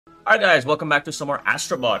Alright guys, welcome back to some more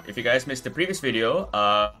Astro Bot. If you guys missed the previous video,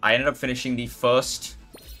 I ended up finishing the first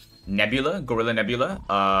nebula, Gorilla Nebula.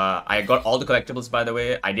 I got all the collectibles, by the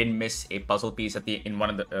way. I didn't miss a puzzle piece in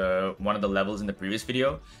one of the levels in the previous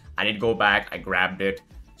video. I did go back, I grabbed it.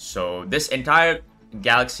 So this entire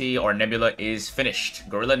galaxy or nebula is finished.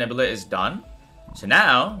 Gorilla Nebula is done. So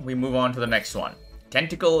now we move on to the next one.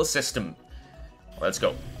 Tentacle system. Let's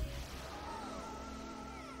go.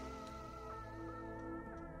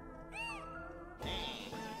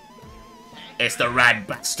 It's the rat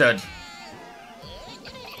bastard.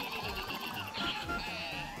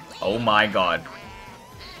 Oh my god.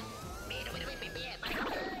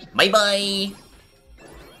 Bye-bye.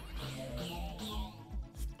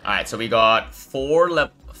 Alright, so we got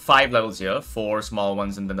 5 levels here. 4 small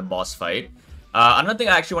ones and then the boss fight. Another thing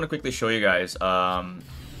I actually want to quickly show you guys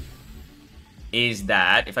is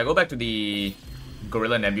that if I go back to the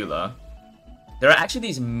Gorilla Nebula, there are actually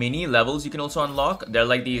these mini levels you can also unlock. They're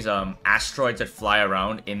like these asteroids that fly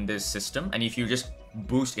around in this system, and if you just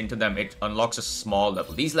boost into them, it unlocks a small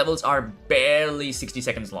level. These levels are barely 60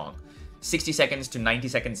 seconds long. 60 seconds to 90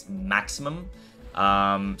 seconds maximum.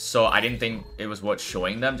 So I didn't think it was worth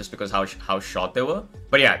showing them just because how short they were.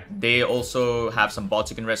 But yeah, they also have some bots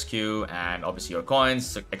you can rescue and obviously your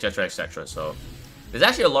coins, etc, etc. So there's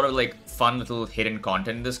actually a lot of like fun little hidden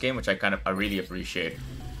content in this game, which I really appreciate.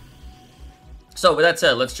 So with that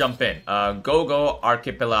said, let's jump in. Go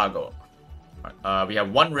Archipelago. We have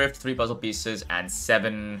 1 rift, 3 puzzle pieces, and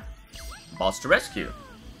 7 bots to rescue.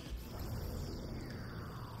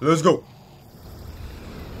 Let's go.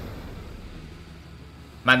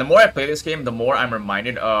 Man, the more I play this game, the more I'm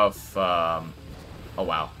reminded of oh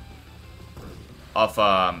wow,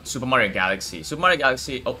 of Super Mario Galaxy. Super Mario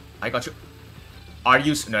Galaxy. Oh, I got you. Are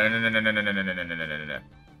you? No. No.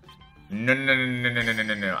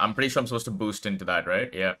 I'm pretty sure I'm supposed to boost into that,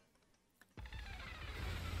 right? Yeah.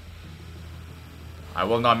 I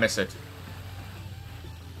will not miss it.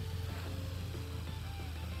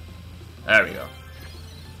 There we go.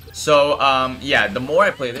 So, yeah, the more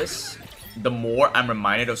I play this, the more I'm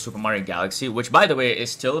reminded of Super Mario Galaxy, which, by the way,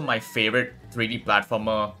 is still my favorite 3D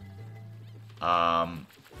platformer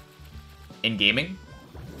in gaming.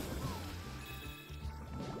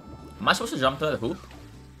 Am I supposed to jump to that hoop?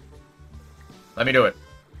 Let me do it.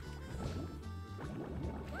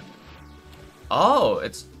 Oh,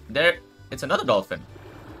 it's there. It's another dolphin.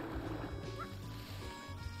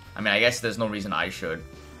 I mean, I guess there's no reason I should.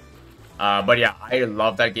 But yeah, I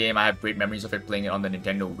love that game. I have great memories of it playing it on the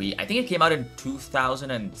Nintendo Wii. I think it came out in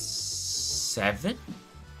 2007?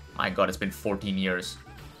 My god, it's been 14 years.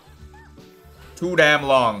 Too damn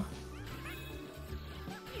long.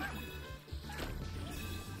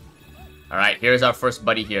 Alright, here's our first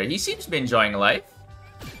buddy here. He seems to be enjoying life.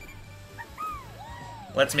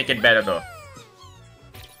 Let's make it better though.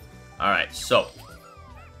 Alright, so.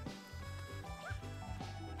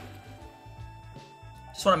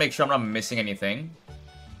 Just want to make sure I'm not missing anything.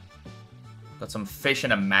 Got some fish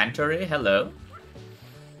and a manta ray. Hello.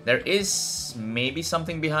 There is maybe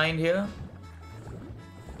something behind here.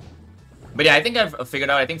 But yeah, I think I've figured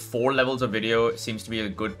out, I think 4 levels of video seems to be a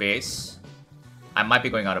good pace. I might be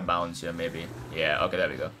going out of bounds here, maybe. Yeah, okay, there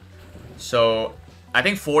we go. So, I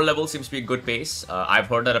think 4 levels seems to be a good pace. I've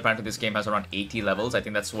heard that apparently this game has around 80 levels. I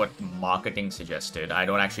think that's what marketing suggested. I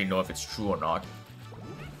don't actually know if it's true or not.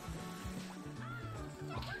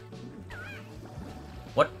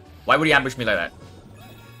 What? Why would he ambush me like that?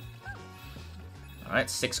 Alright,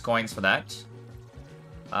 6 coins for that.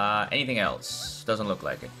 Anything else? Doesn't look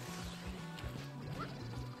like it.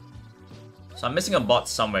 So I'm missing a bot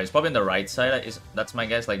somewhere. It's probably on the right side. That's my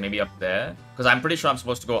guess, like maybe up there. Because I'm pretty sure I'm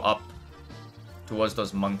supposed to go up towards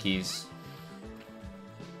those monkeys.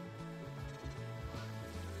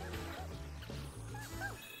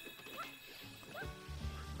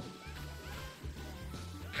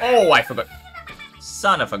 Oh, I forgot.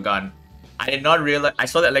 Son of a gun. I did not realize. I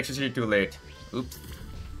saw the electricity too late. Oops.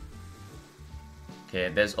 Okay,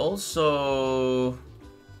 there's also...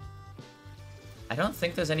 I don't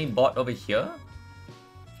think there's any bot over here.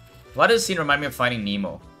 Why does this scene remind me of Finding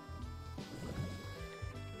Nemo?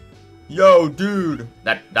 Yo, dude!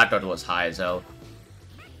 That turtle was high as hell.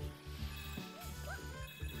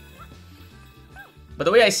 But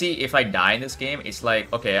the way I see, if I die in this game, it's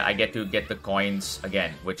like, okay, I get to get the coins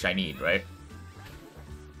again, which I need, right?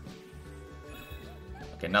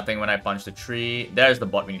 Okay, nothing when I punch the tree. There's the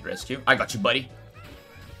bot we need to rescue. I got you, buddy.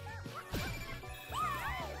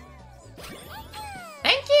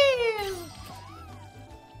 Thank you!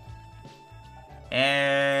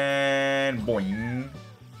 And boing.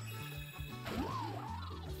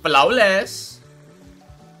 Flawless.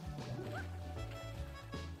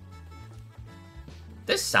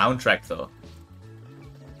 This soundtrack, though.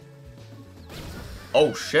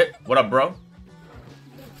 Oh, shit. What up, bro?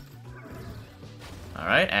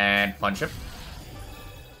 Alright, and punch him.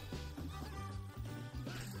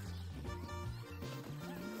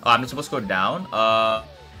 Oh, I'm supposed to go down?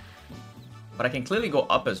 But I can clearly go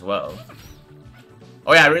up as well.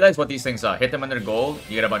 Oh yeah, I realized what these things are. Hit them under gold,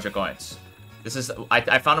 you get a bunch of coins. This is...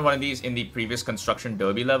 I found one of these in the previous construction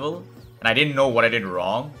derby level, and I didn't know what I did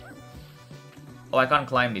wrong. Oh, I can't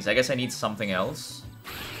climb these. I guess I need something else.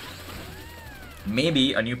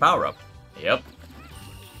 Maybe a new power-up. Yep.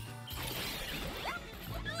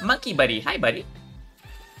 Monkey buddy. Hi, buddy.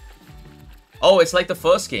 Oh, it's like the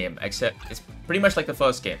first game, except it's pretty much like the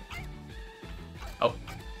first game. Oh.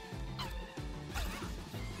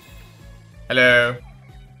 Hello.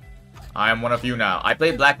 I am one of you now. I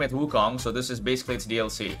played Black Myth Wukong, so this is basically its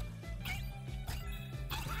DLC.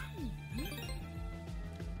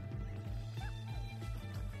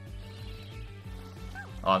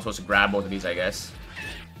 Oh, I'm supposed to grab both of these, I guess.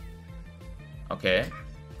 Okay.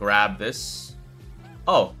 Grab this.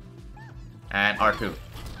 Oh. And R2.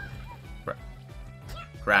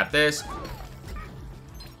 Grab this.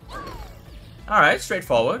 Alright,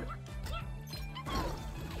 straightforward.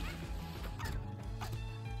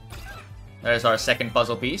 There's our second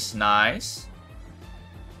puzzle piece. Nice.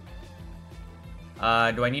 Do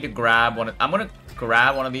I need to grab one? I'm gonna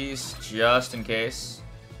grab one of these just in case.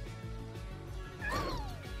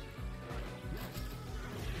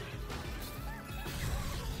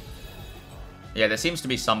 Yeah, there seems to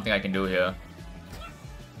be something I can do here.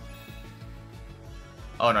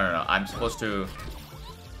 Oh, no. I'm supposed to...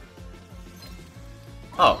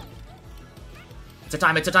 Oh. It's a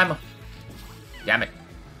timer. Damn it.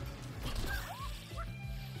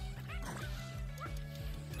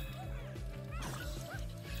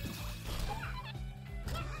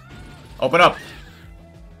 Open up.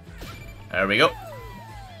 There we go.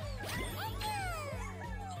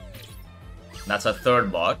 That's a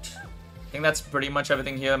third bot. I think that's pretty much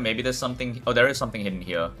everything here. Maybe there's something... Oh, there is something hidden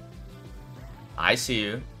here. I see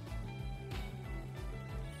you.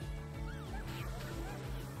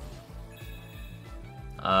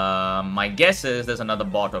 My guess is there's another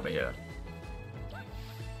bot over here.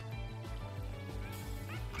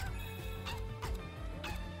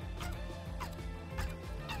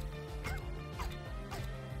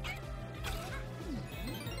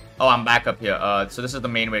 Oh, I'm back up here. So this is the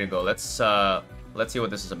main way to go. Let's see what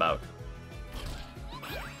this is about.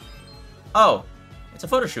 Oh, it's a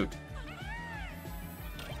photo shoot.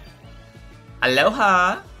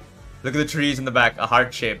 Aloha! Look at the trees in the back, a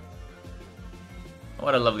heart shape.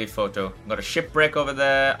 What a lovely photo. Got a shipwreck over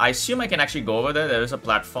there. I assume I can actually go over there. There is a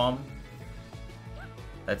platform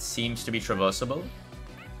that seems to be traversable.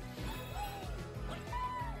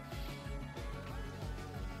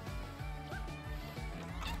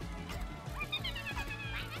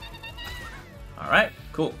 Alright,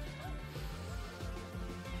 cool.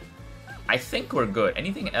 I think we're good.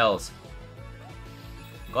 Anything else?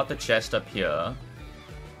 Got the chest up here.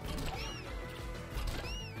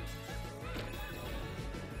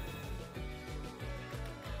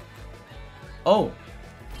 Oh.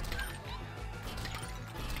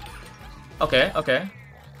 Okay.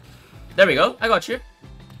 There we go. I got you.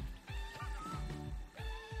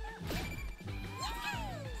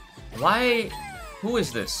 Why? Who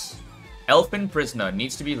is this? Elfin prisoner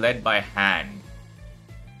needs to be led by hand.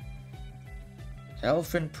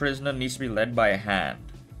 Elfin prisoner needs to be led by hand.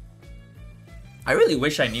 I really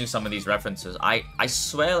wish I knew some of these references. I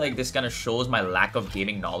swear like this kind of shows my lack of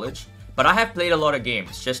gaming knowledge. But I have played a lot of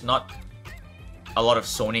games, just not a lot of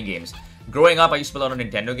Sony games. Growing up, I used to play a lot of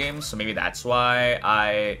Nintendo games, so maybe that's why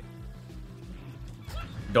I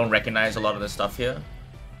don't recognize a lot of the stuff here.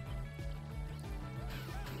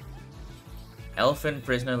 Elfin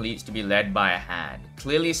prisoner needs to be led by a hand.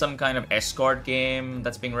 Clearly some kind of escort game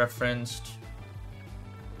that's being referenced.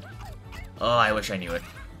 Oh, I wish I knew it.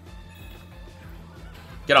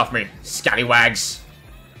 Get off me, scallywags.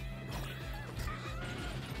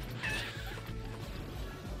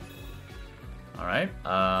 Alright,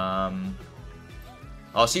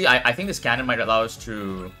 oh, see, I think this cannon might allow us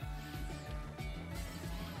to...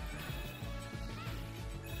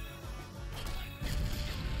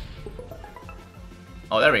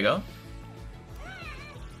 Oh, there we go.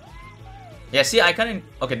 Yeah, see, I can't...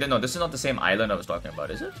 Okay, no, this is not the same island I was talking about,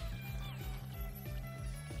 is it?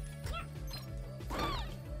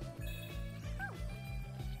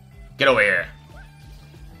 Get over here.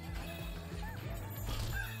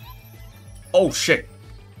 Oh, shit.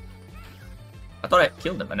 I thought I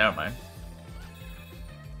killed him, but never mind.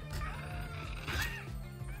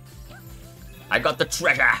 I got the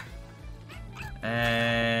treasure!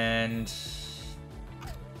 And...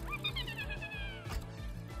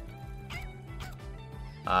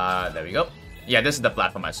 there we go. Yeah, this is the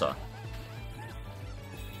platform I saw.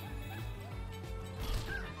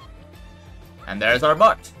 And there's our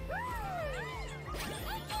bot.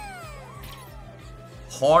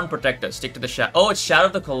 Horn protector. Stick to the shadow. Oh, it's Shadow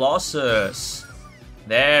of the Colossus.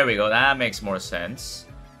 There we go. That makes more sense.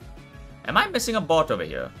 Am I missing a bot over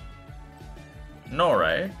here? No,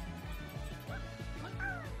 right?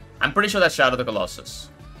 I'm pretty sure that's Shadow of the Colossus.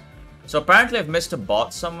 So apparently I've missed a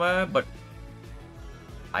bot somewhere, but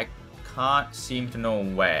I can't seem to know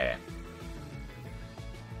where.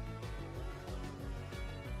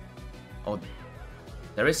 Oh,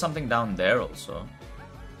 there is something down there also.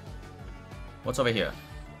 What's over here?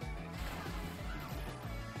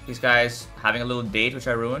 These guys having a little date, which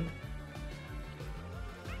I ruined.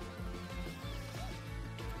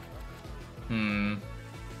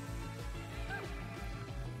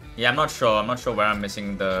 Yeah, I'm not sure. I'm not sure where I'm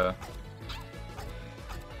missing the...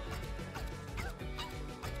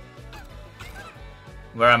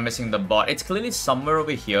 Where I'm missing the bot. It's clearly somewhere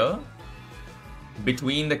over here.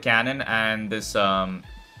 Between the cannon and this, the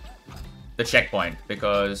checkpoint.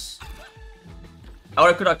 Because...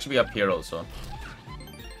 Or it could actually be up here also.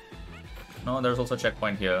 No, there's also a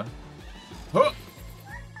checkpoint here. Huh!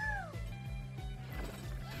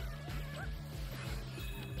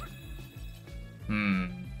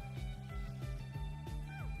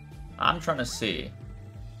 I'm trying to see.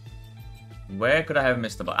 Where could I have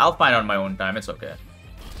missed the bot? I'll find out in my own time, it's okay.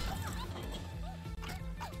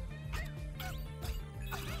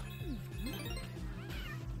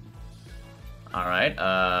 Alright,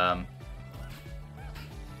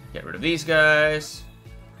 get rid of these guys.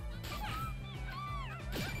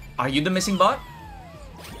 Are you the missing bot?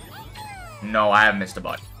 No, I have missed a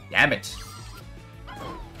bot. Damn it.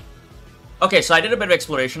 Okay, so I did a bit of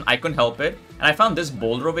exploration. I couldn't help it. And I found this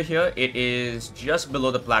boulder over here. It is just below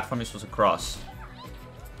the platform you're supposed to cross.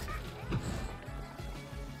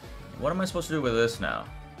 What am I supposed to do with this now?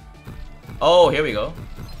 Oh, here we go.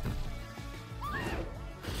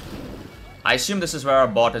 I assume this is where our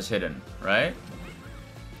bot is hidden, right?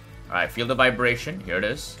 Alright, feel the vibration. Here it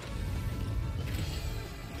is.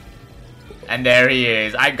 And there he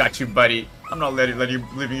is. I got you, buddy. I'm not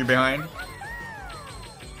leaving you behind.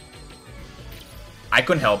 I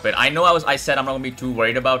couldn't help it. I know I said I'm not gonna be too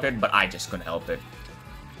worried about it, but I just couldn't help it.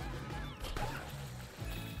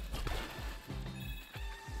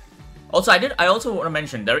 Also, I also want to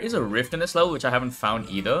mention there is a rift in this level which I haven't found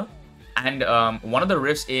either. And one of the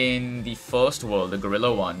rifts in the first world, the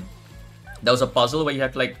gorilla one, there was a puzzle where you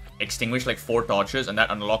had to like extinguish like 4 torches and that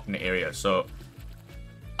unlocked an area. So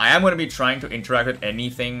I am going to be trying to interact with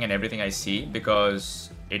anything and everything I see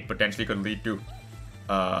because it potentially could lead to,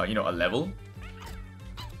 you know, a level.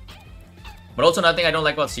 But also another thing I don't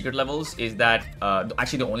like about secret levels is that,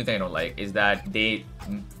 actually the only thing I don't like is that they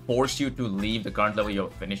force you to leave the current level you're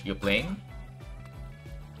playing.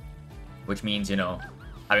 Which means, you know,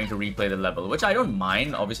 having to replay the level, which I don't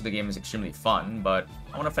mind. Obviously the game is extremely fun, but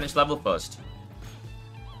I want to finish level first.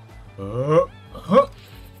 Alright.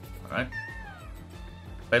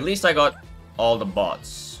 But at least I got all the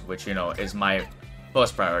bots, which, you know, is my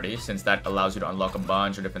first priority, since that allows you to unlock a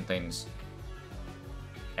bunch of different things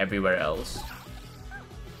everywhere else.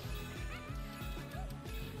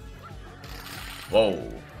 Whoa.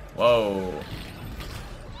 Whoa.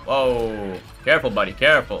 Whoa. Careful, buddy.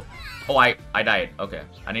 Careful. Oh, I died. Okay.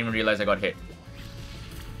 I didn't even realize I got hit.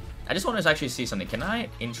 I just want to actually see something. Can I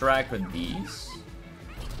interact with these?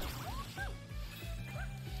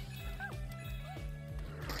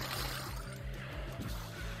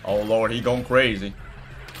 Oh, Lord. He going crazy.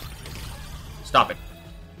 Stop it.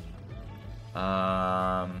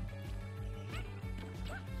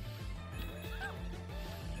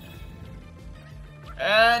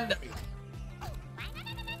 And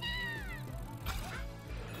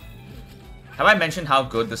have I mentioned how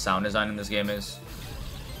good the sound design in this game is?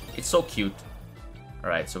 It's so cute.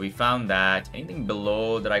 Alright, so we found that. Anything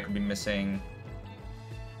below that I could be missing?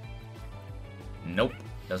 Nope,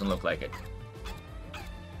 doesn't look like it.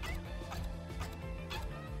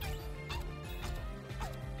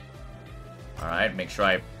 Alright, make sure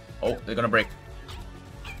I... Oh, they're gonna break.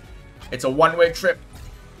 It's a one-way trip.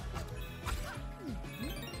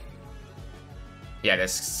 Yeah,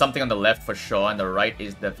 there's something on the left for sure, and the right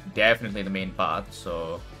is definitely the main path,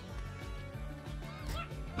 so...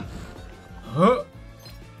 Huh?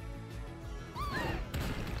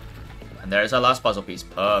 And there's our last puzzle piece.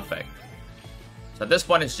 Perfect. So at this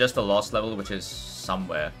point, it's just a lost level, which is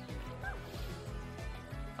somewhere.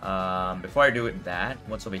 Before I do that,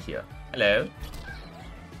 what's over here? Hello.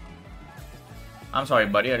 I'm sorry,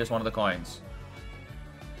 buddy. I just wanted the coins.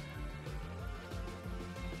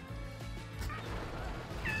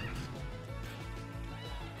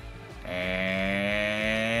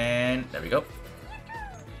 And there we go.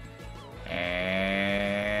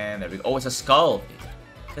 And there we go. Oh, it's a skull.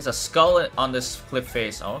 There's a skull on this cliff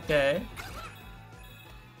face. Okay.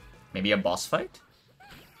 Maybe a boss fight?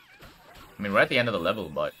 I mean, we're at the end of the level,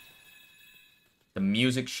 but the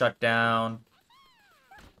music shut down.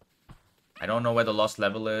 I don't know where the lost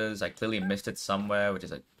level is. I clearly missed it somewhere, which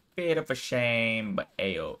is a bit of a shame, but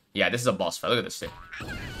ayo. Yeah, this is a boss fight. Look at this thing.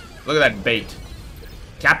 Look at that bait.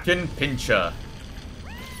 Captain Pincher.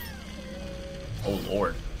 Oh,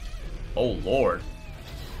 Lord. Oh, Lord.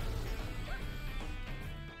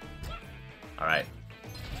 Alright.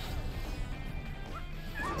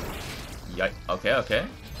 Yikes. Okay, okay.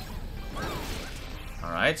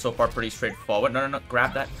 Alright, so far pretty straightforward. No, no, no.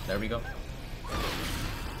 Grab that. There we go.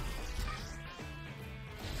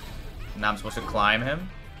 Now I'm supposed to climb him.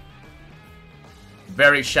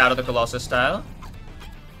 Very Shadow of the Colossus style.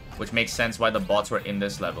 Which makes sense why the bots were in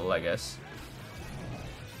this level, I guess.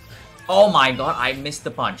 Oh my god, I missed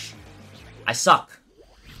the punch. I suck.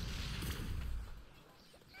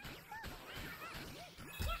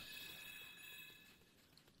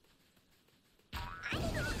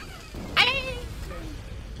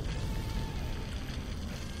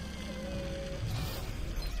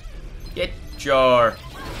 Get your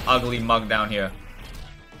ugly mug down here.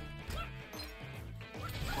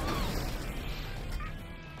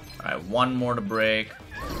 Alright, one more to break.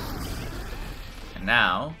 And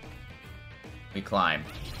now, we climb.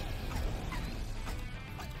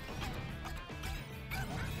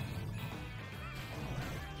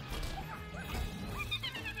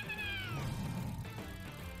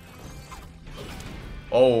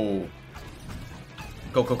 Oh.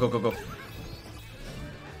 Go, go, go, go, go.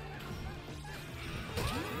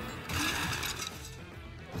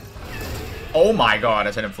 Oh my god,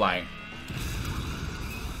 I sent him flying.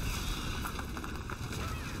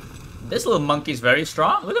 This little monkey's very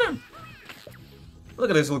strong. Look at him. Look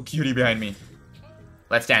at this little cutie behind me.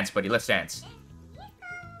 Let's dance, buddy. Let's dance.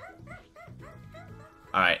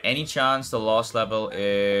 Alright, any chance the lost level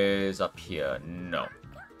is up here? No.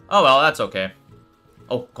 Oh, well, that's okay.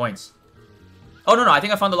 Oh, coins. Oh, no, no, I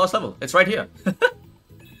think I found the lost level. It's right here.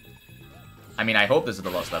 I mean, I hope this is the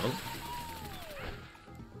lost level.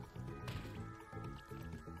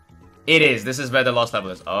 It is. This is where the lost level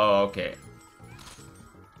is. Oh, okay.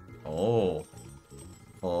 Oh.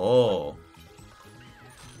 Oh.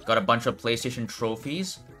 Got a bunch of PlayStation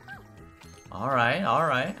trophies. Alright,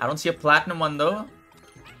 alright. I don't see a platinum one, though.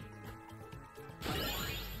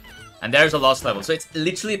 And there's a lost level. So it's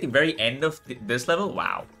literally at the very end of this level?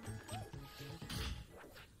 Wow.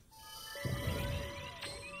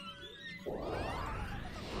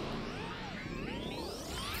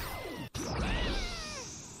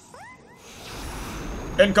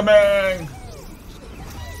 Incoming!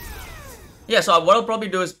 Yeah, so what I'll probably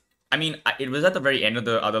do is, I mean, it was at the very end of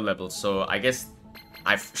the other level, so I guess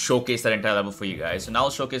I've showcased that entire level for you guys. So now I'll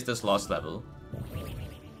showcase this lost level.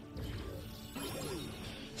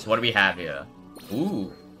 So what do we have here?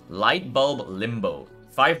 Ooh, Light Bulb Limbo.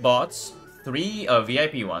 5 bots, 3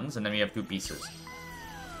 VIP ones, and then we have 2 pieces.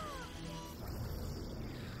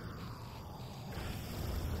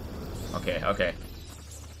 Okay, okay.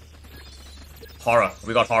 Horror.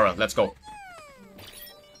 We got horror. Let's go.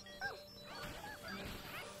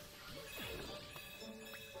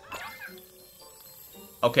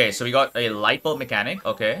 Okay, so we got a light bulb mechanic,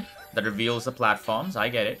 okay, that reveals the platforms. I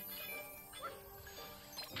get it.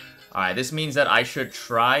 Alright, this means that I should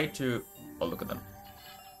try to... Oh, look at them.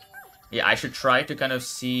 Yeah, I should try to kind of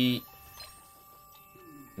see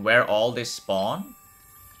where all they spawn.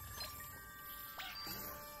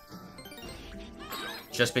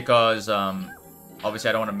 Just because, obviously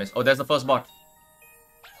I don't want to miss... Oh, there's the first bot.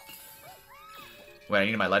 Wait, I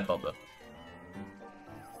need my light bulb, though.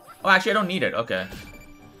 Oh, actually, I don't need it. Okay.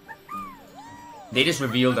 They just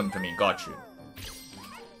revealed them to me. Got you.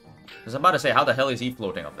 I was about to say, how the hell is he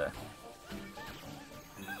floating up there?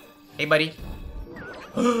 Hey, buddy.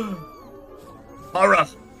 Horror!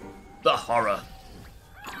 The horror.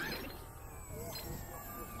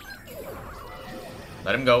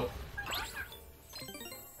 Let him go.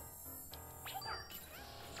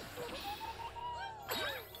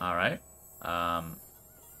 Alright.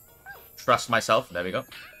 Trust myself. There we go.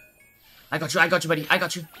 I got you, buddy. I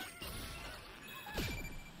got you.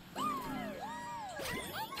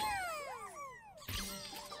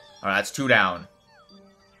 Alright, that's 2 down.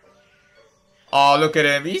 Oh, look at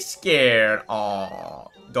him. He's scared. Oh,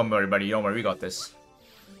 don't worry, buddy. Don't worry. We got this.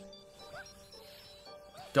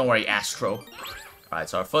 Don't worry, Astro. Alright,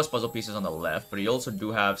 so our first puzzle piece is on the left, but we also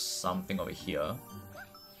do have something over here.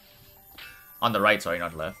 On the right, sorry,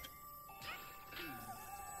 not left.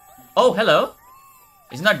 Oh, hello.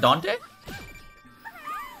 Isn't that Dante?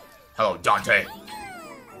 Hello, Dante.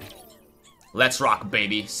 Let's rock,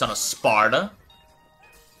 baby. Son of Sparta.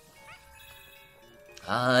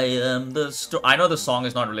 I am the I know the song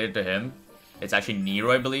is not related to him. It's actually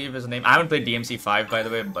Nero, I believe, is the name. I haven't played DMC 5, by the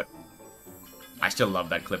way, but I still love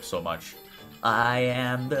that clip so much. I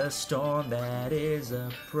am the storm that is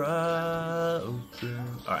approaching.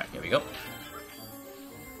 Alright, here we go.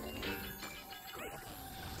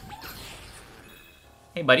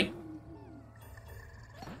 Hey, buddy.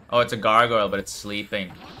 Oh, it's a gargoyle, but it's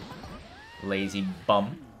sleeping. Lazy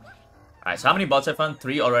bum. Alright, so how many bots I found?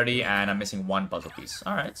 3 already, and I'm missing 1 puzzle piece.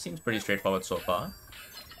 Alright, seems pretty straightforward so far.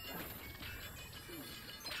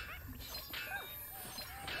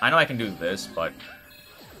 I know I can do this, but...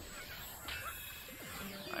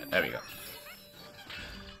 Alright, there we go.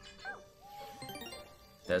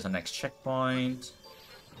 There's a next checkpoint.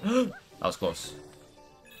 That was close.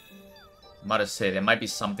 I'm about to say, there might be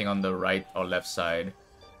something on the right or left side.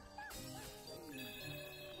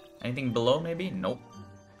 Anything below, maybe? Nope.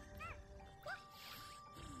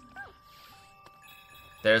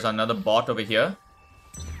 There's another bot over here.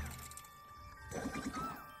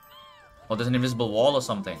 Oh, there's an invisible wall or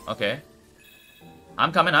something. Okay.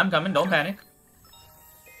 I'm coming, don't panic.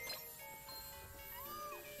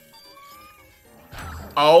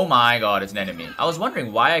 Oh my god, it's an enemy. I was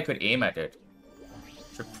wondering why I could aim at it.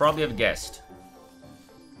 Should probably have guessed.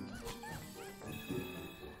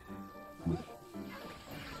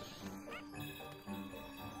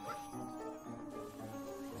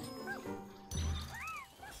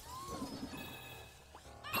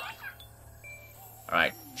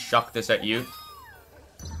 Alright, chuck this at you.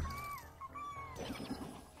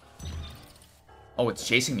 Oh, it's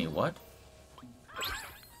chasing me, what?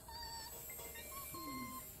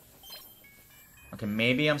 Okay,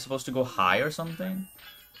 maybe I'm supposed to go high or something?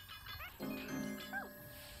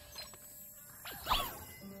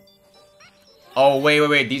 Oh,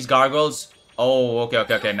 wait, these gargoyles... Oh,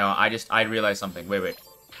 okay, no, I realized something. Wait.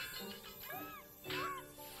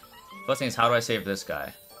 First thing is, how do I save this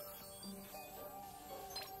guy?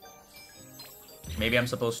 Maybe I'm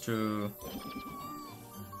supposed to...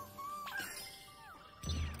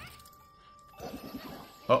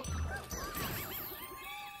 Oh.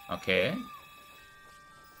 Okay.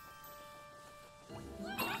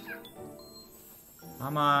 How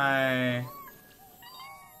am I...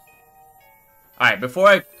 Alright,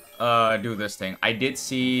 before I do this thing, I did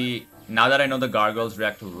see... Now that I know the gargoyles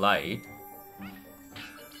react to light...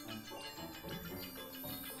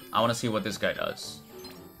 I want to see what this guy does.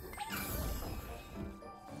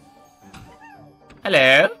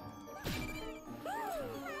 Hello?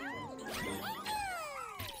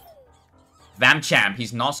 Vamchamp,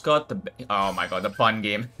 he's not got the... Oh my god, the pun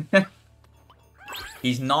game.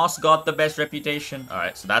 He's not got the best reputation.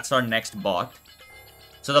 Alright, so that's our next bot.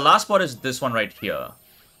 So the last bot is this one right here.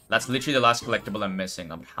 That's literally the last collectible I'm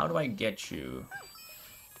missing. How do I get you?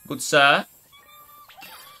 Good sir.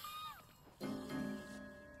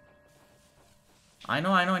 I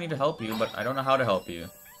know I need to help you, but I don't know how to help you.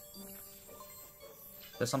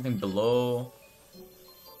 There's something below.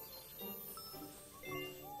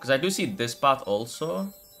 Because I do see this path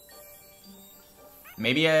also.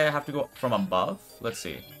 Maybe I have to go from above? Let's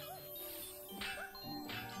see.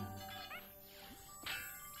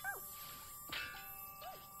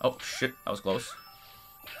 Oh, shit. That was close.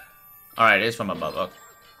 Alright, it is from above. Okay.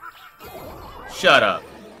 Shut up.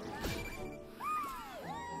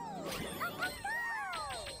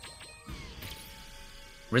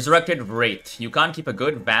 Resurrected Wraith. You can't keep a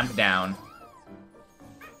good vamp down.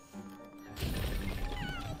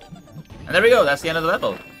 And there we go. That's the end of the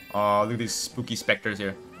level. Oh, look at these spooky specters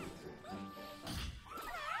here.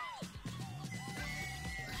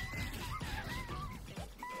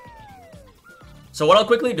 So what I'll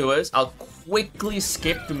quickly do is, I'll quickly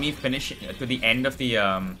skip to me finishing, to the end of the,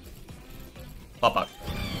 pop-up.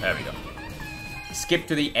 There we go. Skip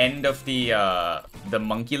to the end of the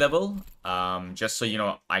monkey level, just so, you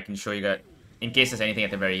know, I can show you that, in case there's anything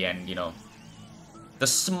at the very end, you know. The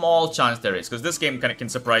small chance there is, because this game kind of can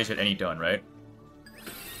surprise you at any turn, right?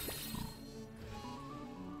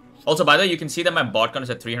 Also, by the way, you can see that my bot count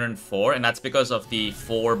is at 304, and that's because of the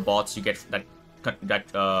 4 bots you get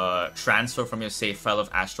that transfer from your save file of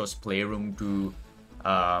Astro's Playroom to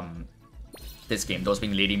this game. Those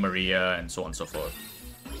being Lady Maria and so on and so forth.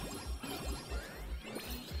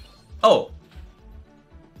 Oh!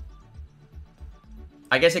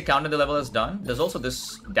 I guess it counted the level as done. There's also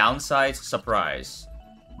this Downsize Surprise.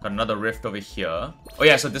 Got another rift over here. Oh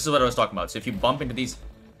yeah, so this is what I was talking about. So if you bump into these...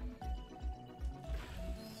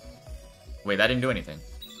 Wait, that didn't do anything.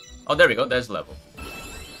 Oh, there we go. There's the level.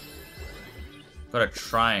 Got a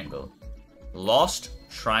triangle. Lost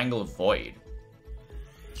Triangle Void.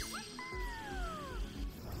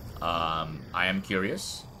 I am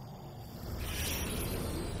curious.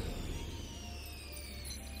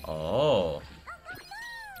 Oh.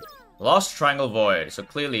 Lost Triangle Void. So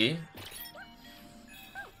clearly...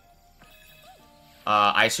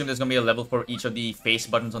 I assume there's gonna be a level for each of the face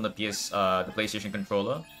buttons on the the PlayStation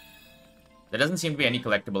controller. There doesn't seem to be any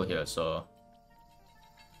collectible here, so...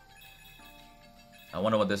 I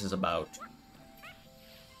wonder what this is about.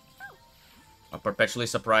 A perpetually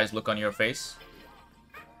surprised look on your face.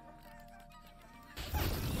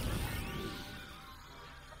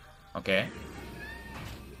 Okay.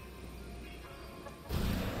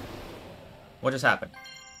 What just happened?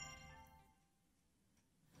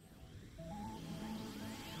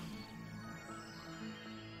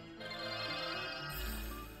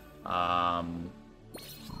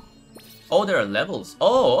 Oh, there are levels.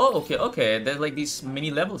 Oh, okay, okay. There's like these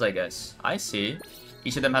mini levels, I guess. I see.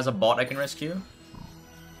 Each of them has a bot I can rescue.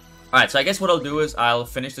 Alright, so I guess what I'll do is I'll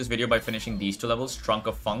finish this video by finishing these two levels, Trunk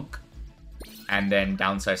of Funk, and then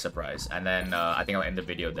Downsize Surprise. And then I think I'll end the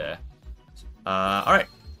video there. Alright.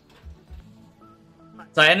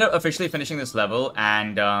 So I ended up officially finishing this level,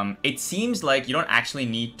 and it seems like you don't actually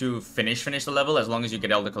need to finish the level as long as you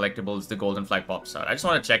get all the collectibles, the golden flag pops out. I just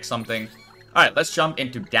want to check something. Alright, let's jump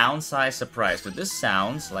into Downsize Surprise. So this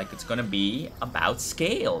sounds like it's gonna be about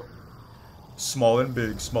scale. Small and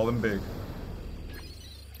big, small and big.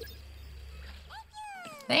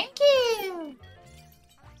 Thank you.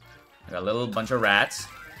 I got a little bunch of rats.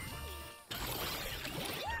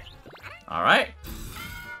 Alright.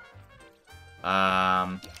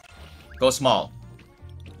 Go small.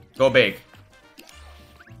 Go big.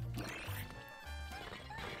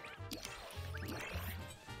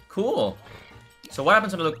 Cool. So what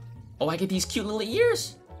happens when I look... Oh, I get these cute little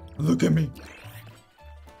ears. Look at me.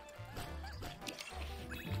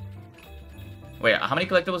 Wait, how many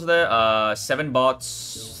collectibles are there? 7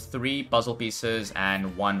 bots, 3 puzzle pieces,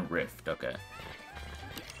 and 1 rift. Okay.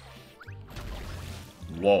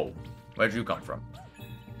 Whoa. Where'd you come from?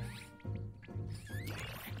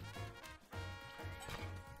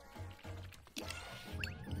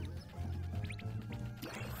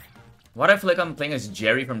 Why do I feel like I'm playing as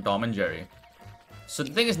Jerry from Tom and Jerry? So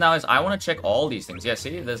the thing is now is I want to check all these things. Yeah,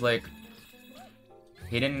 see? There's like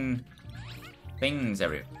hidden things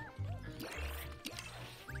everywhere.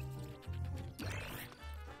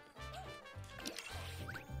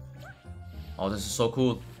 Oh, this is so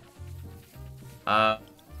cool.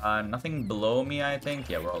 Nothing below me, I think.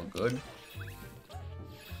 Yeah, we're all good.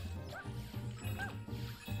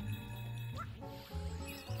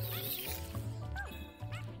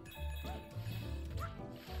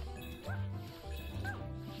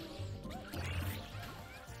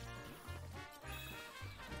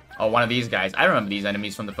 Oh, one of these guys. I remember these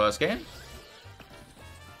enemies from the first game.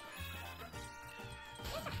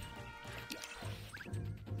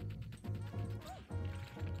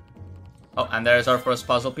 Oh, and there's our first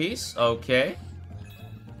puzzle piece. Okay.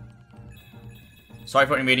 Sorry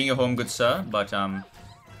for invading your home, good sir, but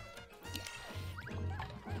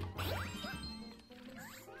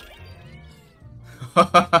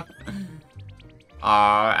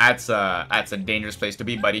that's a dangerous place to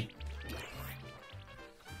be, buddy.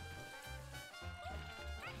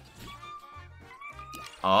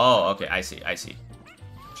 Oh, okay, I see, I see.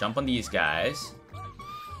 Jump on these guys.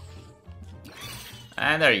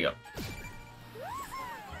 And there you go.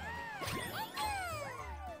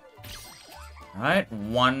 Alright,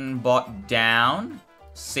 1 bot down.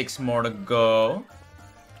 6 more to go.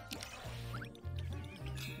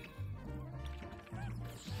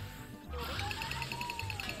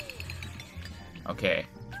 Okay.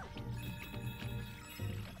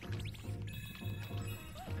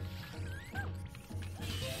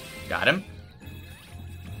 Got him.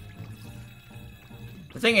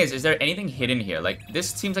 The thing is there anything hidden here? Like, this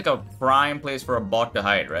seems like a prime place for a bot to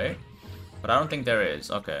hide, right? But I don't think there is.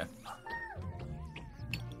 Okay.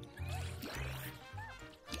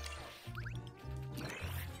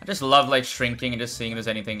 I just love, like, shrinking and just seeing if there's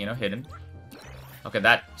anything, you know, hidden. Okay,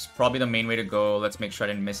 that's probably the main way to go. Let's make sure I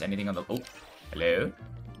didn't miss anything on the... Oh, hello?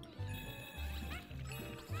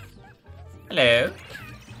 Hello?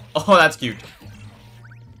 Oh, that's cute.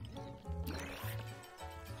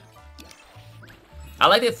 I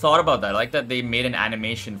like they thought about that. I like that they made an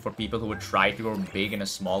animation for people who would try to go big in a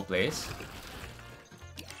small place.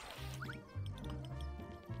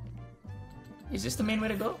 Is this the main way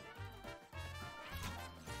to go?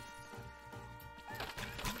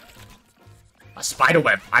 A spider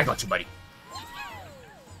web. I got you, buddy.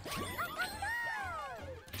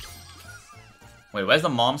 Wait, where's the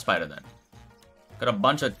mom spider then? Got a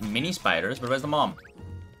bunch of mini spiders, but where's the mom?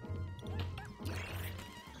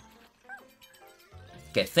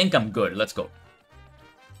 Okay, think I'm good. Let's go.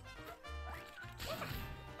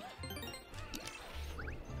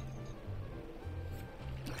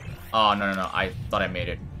 Oh, no, no, no. I thought I made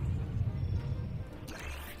it.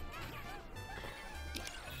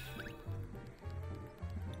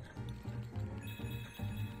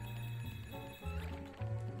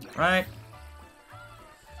 Right.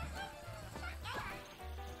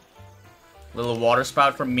 Little water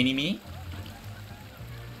spout from Mini-Me.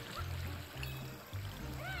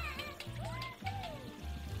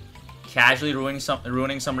 Casually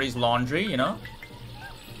ruining somebody's laundry, you know?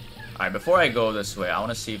 Alright, before I go this way, I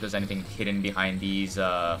want to see if there's anything hidden behind these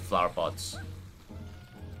flower pots.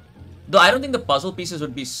 Though I don't think the puzzle pieces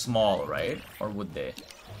would be small, right? Or would they?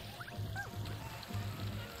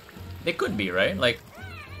 They could be, right? Like,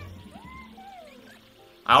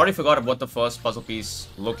 I already forgot what the first puzzle piece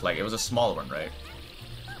looked like. It was a small one, right?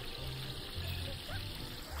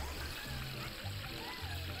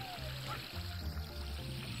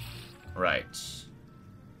 Right. Is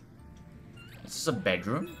this a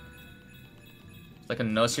bedroom? It's like a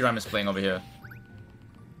nursery rhyme is playing over here.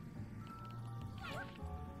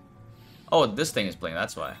 Oh, this thing is playing,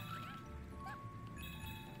 that's why.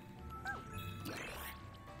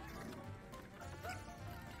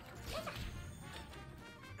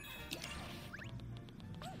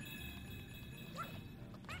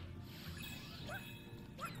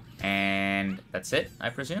 And that's it, I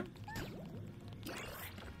presume?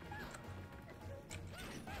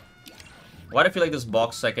 Why do I feel like this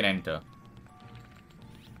box I can enter?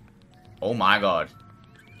 Oh my god.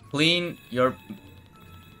 Clean your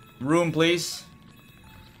room, please.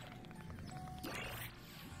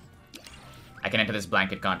 I can enter this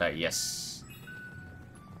blanket, can't I? Yes.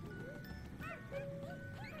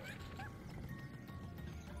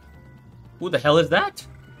 Who the hell is that?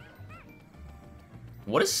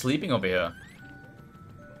 What is sleeping over here?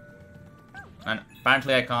 And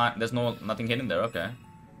apparently I can't, there's nothing hidden there, okay.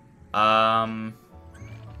 I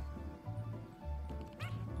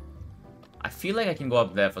feel like I can go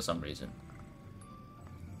up there for some reason.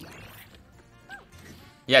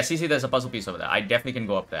 Yeah, see, there's a puzzle piece over there. I definitely can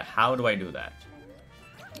go up there. How do I do that?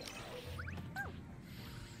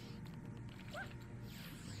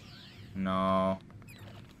 No.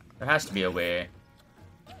 There has to be a way.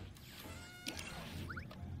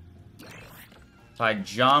 So I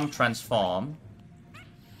jump, transform.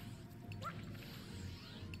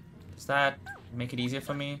 Does that make it easier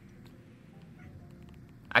for me?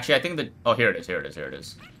 Actually, I think that... Oh, here it is, here it is, here it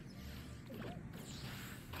is.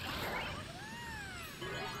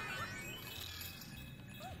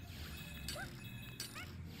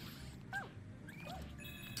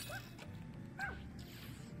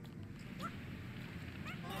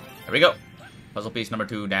 There we go. Puzzle piece number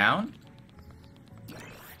 2 down.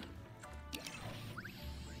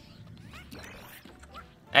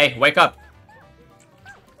 Hey, wake up.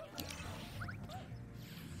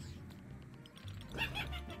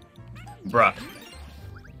 Bruh.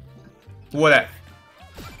 What?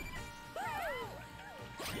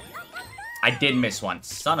 I did miss one.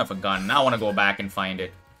 Son of a gun. Now I want to go back and find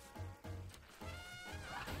it.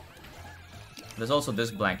 There's also this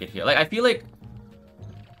blanket here. Like, I feel like...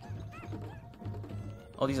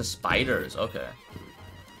 Oh, these are spiders. Okay.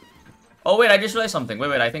 Oh, wait, I just realized something.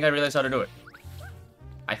 Wait, I think I realized how to do it.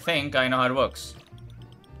 I think I know how it works.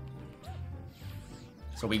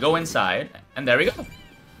 So we go inside, and there we go.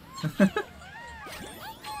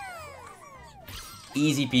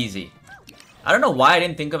 Easy peasy. I don't know why I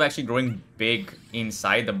didn't think of actually growing big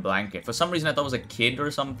inside the blanket. For some reason I thought it was a kid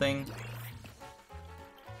or something.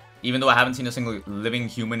 Even though I haven't seen a single living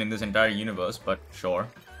human in this entire universe, but sure.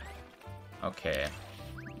 Okay.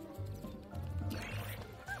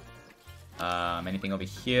 Anything over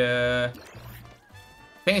here?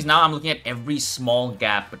 Thing is, now I'm looking at every small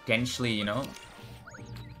gap, potentially, you know,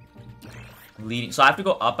 leading. So I have to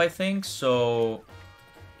go up, I think, so...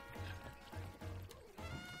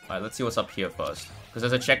 Alright, let's see what's up here first. Because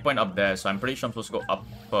there's a checkpoint up there, so I'm pretty sure I'm supposed to go up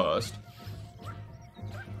first.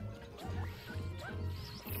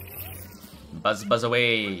 Buzz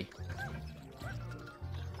away.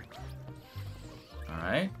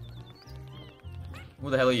 Alright. Who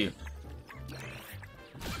the hell are you?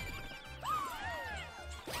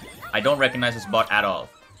 I don't recognize this bot at all.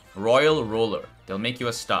 Royal Roller. They'll make you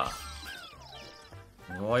a star.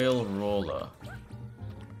 Royal Roller.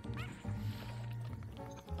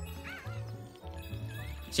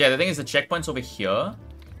 So yeah, the thing is the checkpoint's over here.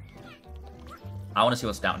 I want to see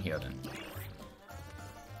what's down here then.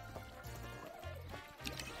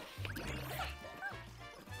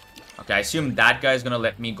 Okay, I assume that guy's gonna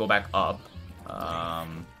let me go back up.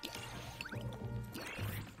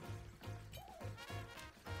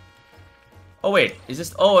 Oh wait, is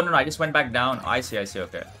this... Oh no, I just went back down. I see,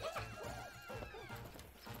 okay.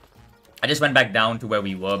 I just went back down to where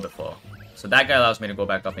we were before. So that guy allows me to go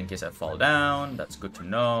back up in case I fall down. That's good to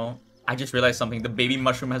know. I just realized something. The baby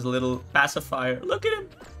mushroom has a little pacifier. Look at him.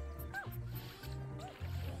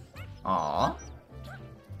 Aww.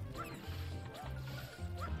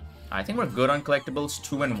 I think we're good on collectibles.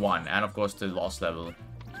 2 and 1. And of course the lost level.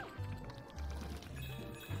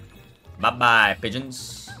 Bye-bye,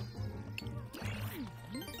 pigeons.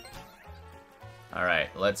 Alright,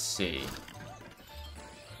 let's see.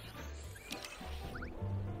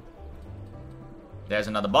 There's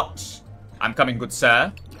another bot. I'm coming, good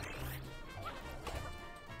sir.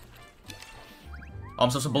 Oh, I'm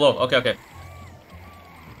supposed to blow. Okay.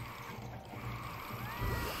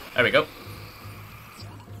 There we go.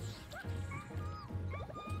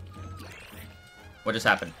 What just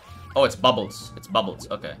happened? Oh, it's bubbles. It's bubbles.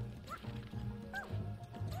 Okay.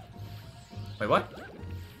 Wait, what?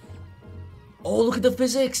 Oh, look at the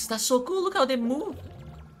physics. That's so cool. Look how they move.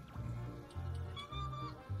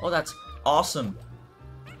 Oh, that's awesome.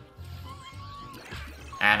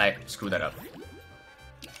 And I screwed that up.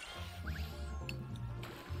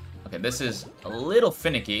 Okay, this is a little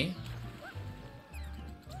finicky.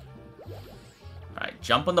 Alright,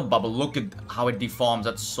 jump on the bubble. Look at how it deforms.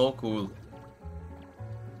 That's so cool.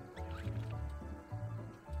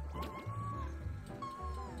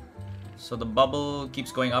 So the bubble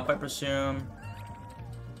keeps going up, I presume.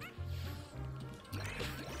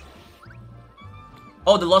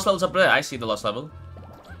 Oh, the lost level's up there. I see the lost level.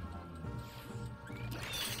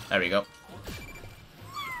 There we go.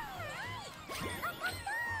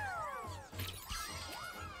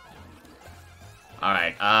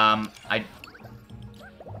 Alright, I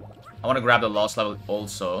want to grab the lost level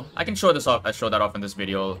also. I can show this off. I show that off in this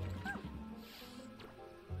video.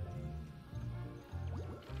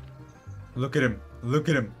 Look at him. Look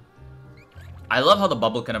at him. I love how the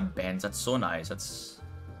bubble kind of bends. That's so nice. That's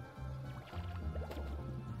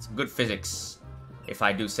good physics, if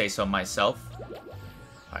I do say so myself.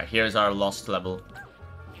 Alright, here's our lost level.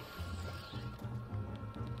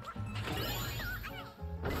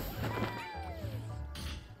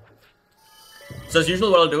 So as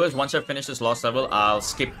usual, what I'll do is once I finish this lost level, I'll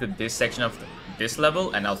skip to this section of this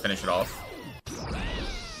level and I'll finish it off.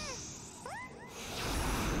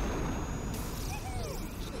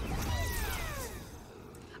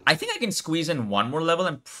 I think I can squeeze in one more level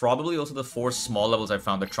and probably also the 4 small levels I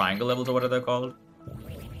found, the triangle levels or whatever they're called.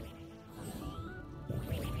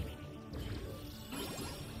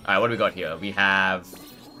 Alright, what do we got here? We have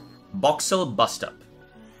Boxel Bust-Up.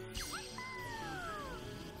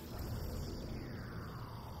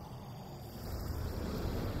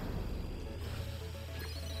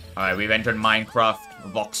 Alright, we've entered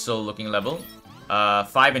Minecraft voxel looking level.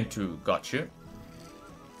 5 and 2, got you.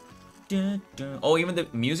 Oh, even the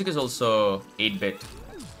music is also 8-bit.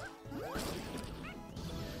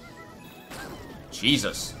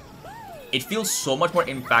 Jesus. It feels so much more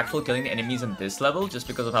impactful killing the enemies in this level just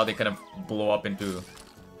because of how they kind of blow up into...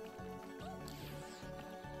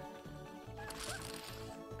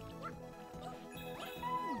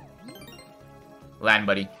 Land,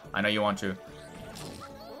 buddy. I know you want to.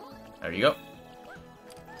 There you go.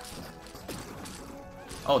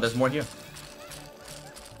 Oh, there's more here.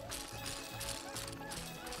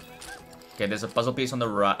 Okay, there's a puzzle piece on the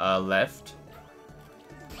left.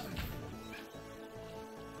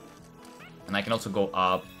 And I can also go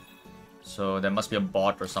up. So there must be a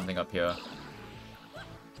bot or something up here.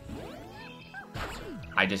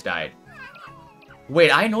 I just died.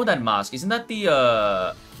 Wait, I know that mask. Isn't that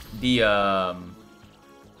the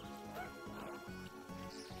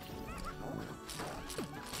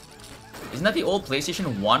isn't that the old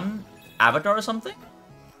PlayStation 1 avatar or something?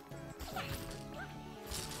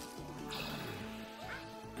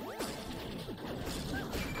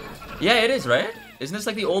 Yeah, it is, right? Isn't this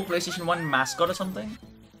like the old PlayStation 1 mascot or something?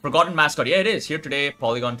 Forgotten mascot. Yeah, it is. Here today,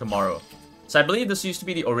 Polygon tomorrow. So I believe this used to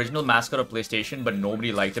be the original mascot of PlayStation, but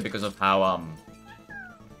nobody liked it because of how,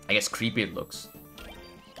 I guess creepy it looks.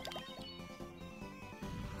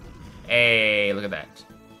 Hey, look at that.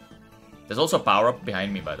 There's also a power-up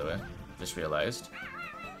behind me, by the way. Just realized.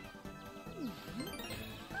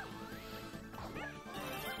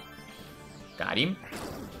 Got him.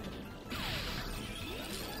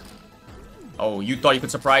 Oh, you thought you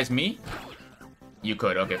could surprise me? You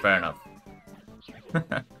could. Okay, fair enough.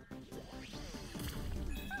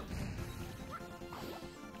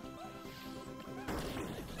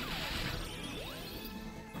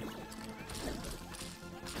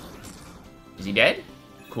 Is he dead?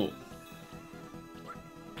 Cool.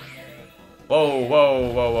 Whoa,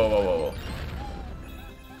 whoa, whoa, whoa, whoa, whoa.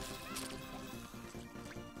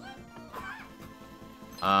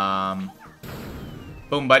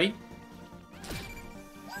 Boom, buddy.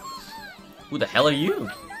 Who the hell are you?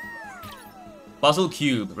 Puzzle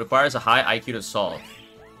cube. Requires a high IQ to solve.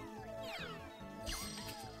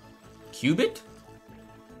 Qubit?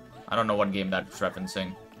 I don't know what game that's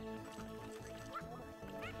referencing.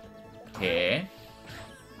 Okay.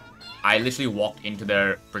 I literally walked into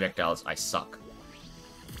their projectiles. I suck.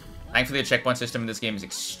 Thankfully, the checkpoint system in this game is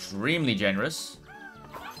extremely generous.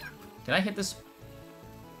 Can I hit this?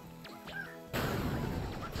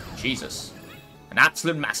 Jesus. An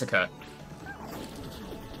absolute massacre.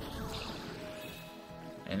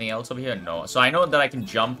 Anything else over here? No. So I know that I can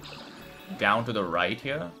jump down to the right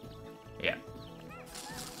here. Yeah.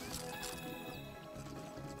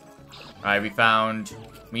 Alright,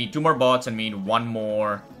 we need 2 more bots and we need 1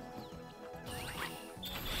 more.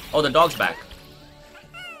 Oh, the dog's back.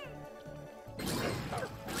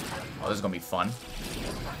 Oh, this is gonna be fun.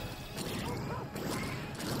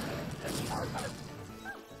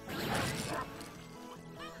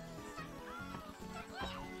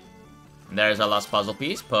 And there's our last puzzle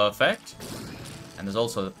piece. Perfect. And there's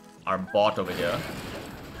also our bot over here.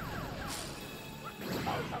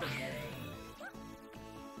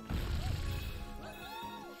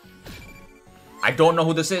 I don't know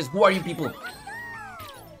who this is. Who are you people?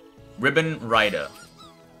 Ribbon Rider.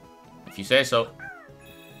 If you say so.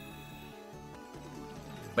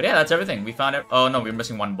 But yeah, that's everything. We found it. Oh no, we're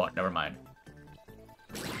missing 1 bot. Never mind.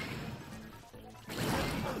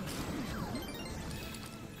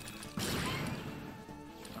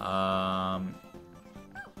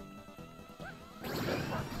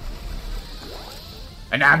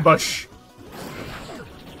 An ambush!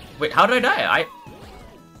 Wait, how did I die?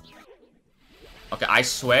 Okay, I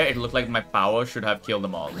swear it looked like my power should have killed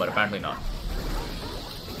them all, but apparently not.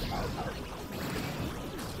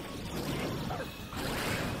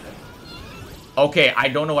 Okay, I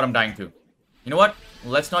don't know what I'm dying to. You know what?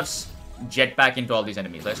 Let's not jet back into all these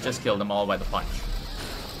enemies. Let's just kill them all by the punch.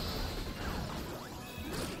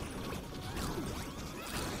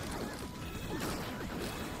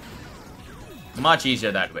 Much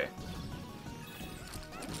easier that way.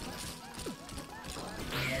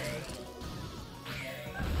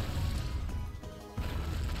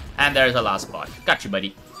 And there's our last bot. Got you,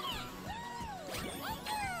 buddy.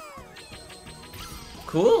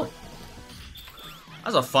 Cool.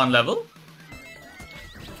 That's a fun level.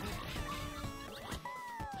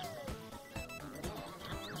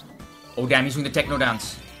 Oh damn, he's doing the techno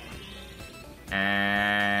dance.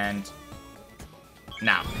 And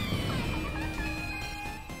now.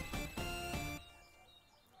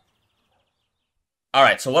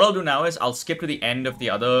 Alright, so what I'll do now is I'll skip to the end of the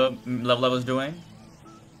other level I was doing.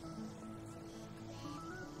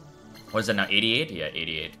 What is that now? 88? Yeah,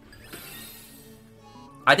 88.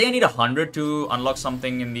 I think I need 100 to unlock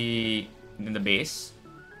something in the base.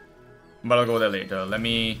 But I'll go there later. Let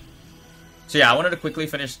me... So yeah, I wanted to quickly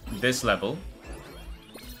finish this level.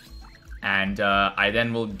 And I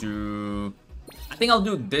then will do... I think I'll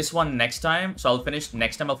do this one next time. So I'll finish...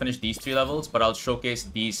 Next time I'll finish these 3 levels. But I'll showcase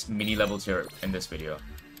these mini levels here in this video.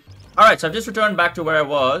 Alright, so I've just returned back to where I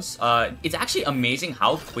was. It's actually amazing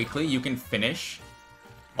how quickly you can finish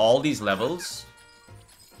all these levels.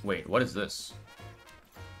 Wait, what is this?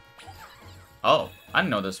 Oh, I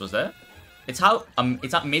didn't know this was there. It's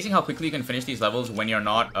amazing how quickly you can finish these levels when you're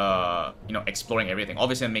not, you know, exploring everything.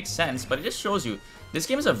 Obviously, it makes sense, but it just shows you this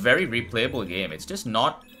game is a very replayable game. It's just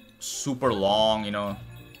not super long, you know.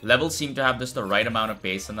 Levels seem to have just the right amount of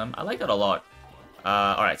pace in them. I like that a lot.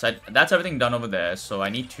 Alright, so that's everything done over there. So I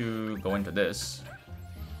need to go into this.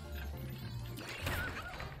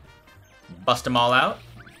 Bust them all out.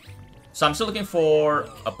 So I'm still looking for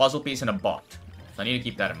a puzzle piece and a bot. So I need to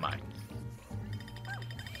keep that in mind.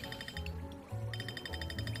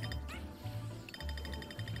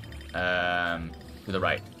 To the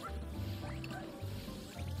right.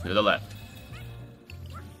 To the left.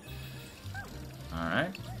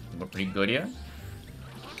 Alright. We're pretty good here.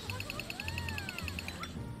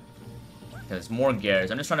 There's more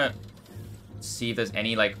gears. I'm just trying to see if there's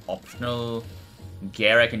any, like, optional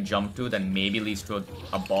gear I can jump to that maybe leads to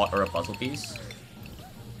a bot or a puzzle piece.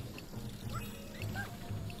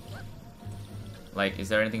 Like, is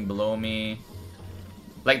there anything below me?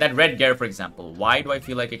 Like that red gear, for example. Why do I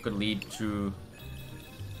feel like it could lead to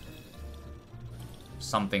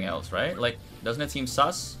something else, right? Like, doesn't it seem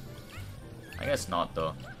sus? I guess not,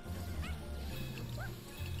 though.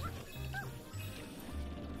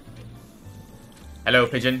 Hello,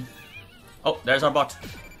 pigeon. Oh, there's our bot.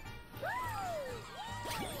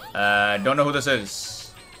 Don't know who this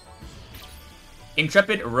is.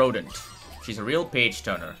 Intrepid Rodent. She's a real page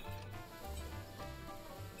turner.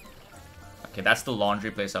 Okay, that's the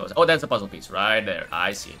laundry place I was... Oh, that's the puzzle piece right there.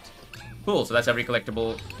 I see it. Cool, so that's every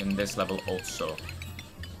collectible in this level also.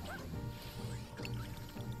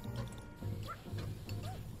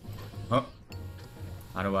 Huh?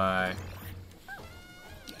 How do I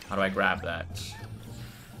grab that?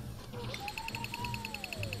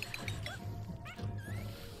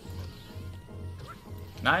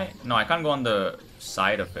 Can I? No, I can't go on the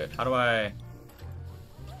side of it. How do I...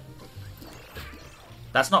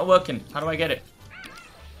 That's not working. How do I get it?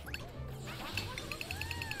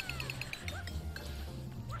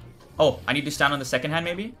 Oh, I need to stand on the second hand,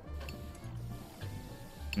 maybe?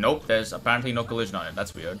 Nope, there's apparently no collision on it.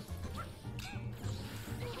 That's weird.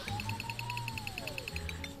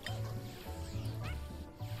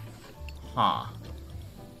 Huh.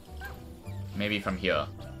 Maybe from here.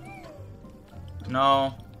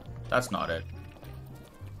 No, that's not it.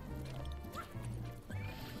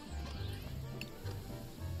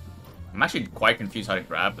 I'm actually quite confused how to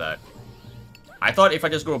grab that. I thought if I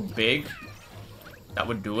just go big, that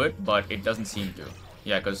would do it, but it doesn't seem to.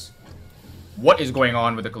 Yeah, because what is going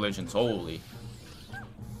on with the collisions? Holy.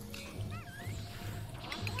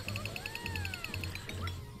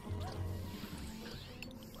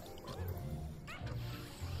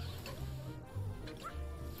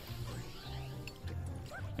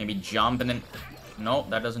 Maybe jump and then... No,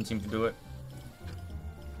 that doesn't seem to do it.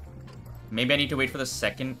 Maybe I need to wait for the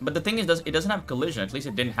second... But the thing is, it doesn't have collision. At least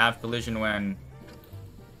it didn't have collision when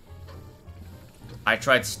I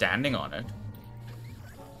tried standing on it.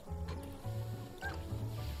 I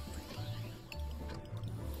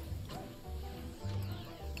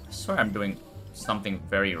swear I'm doing something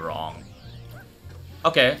very wrong.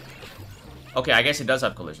 Okay. Okay, I guess it does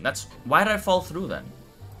have collision. That's... Why did I fall through then?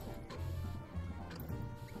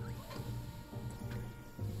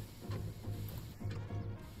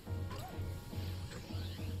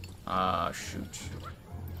 Shoot.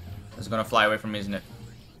 It's gonna fly away from me, isn't it?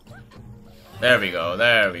 There we go,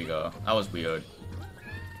 there we go. That was weird.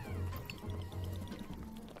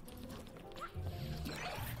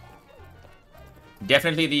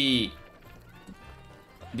 Definitely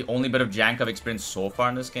the only bit of jank I've experienced so far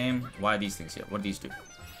in this game. Why are these things here? What do these do?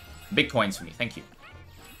 Big coins for me, thank you.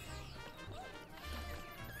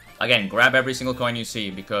 Again, grab every single coin you see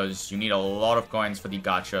because you need a lot of coins for the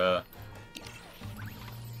gacha.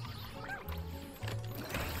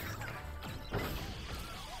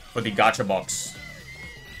 For the gacha box.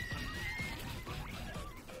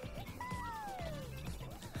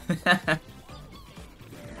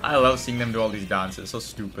 I love seeing them do all these dances. So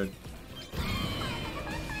stupid.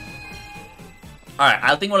 Alright,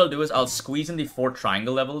 I think what I'll do is I'll squeeze in the 4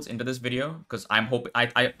 triangle levels into this video. Because I'm hoping...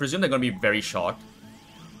 I presume they're going to be very short.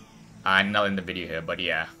 I'm not in the video here, but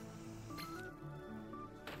yeah.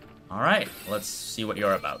 Alright, let's see what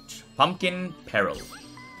you're about. Pumpkin Peril.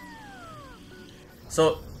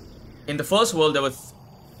 So... In the first world, there were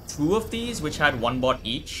 2 of these, which had 1 bot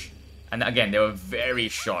each. And again, they were very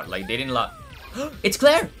short. Like, they didn't It's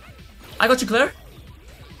Claire! I got you, Claire!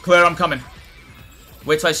 Claire, I'm coming.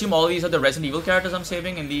 Wait, so I assume all these are the Resident Evil characters I'm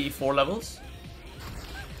saving in the 4 levels?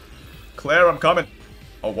 Claire, I'm coming!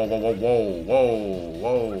 Oh, whoa, whoa, whoa, whoa, whoa,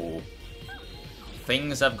 whoa.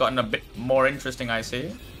 Things have gotten a bit more interesting, I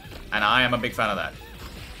see. And I am a big fan of that.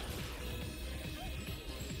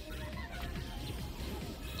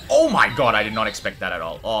 Oh my god, I did not expect that at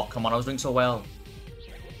all. Oh, come on, I was doing so well.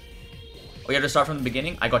 Oh, you have to start from the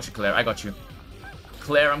beginning? I got you, Claire, I got you.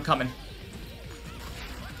 Claire, I'm coming.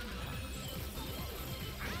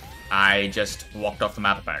 I just walked off the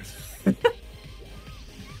map, apparently.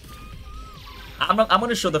 I'm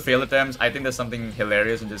gonna show the fail attempts. I think there's something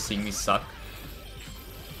hilarious in just seeing me suck.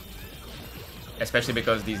 Especially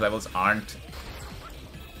because these levels aren't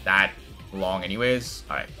that long anyways.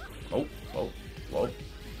 Alright. Oh, whoa, whoa.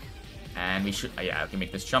 And we should... yeah, I can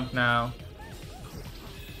make this jump now.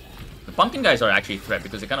 The pumpkin guys are actually a threat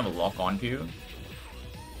because they kind of lock onto you.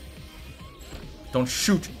 Don't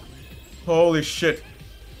shoot. Holy shit.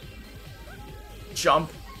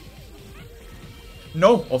 Jump.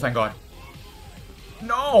 No. Oh, thank god.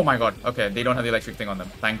 No. Oh my god. Okay, they don't have the electric thing on them.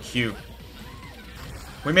 Thank you.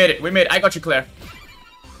 We made it. We made it. I got you, Claire.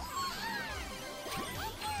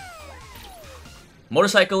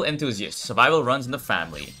 Motorcycle enthusiast. Survival runs in the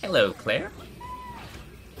family. Hello, Claire.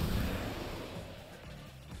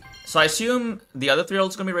 So I assume the other three are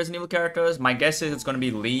also going to be Resident Evil characters. My guess is it's going to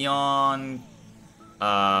be Leon,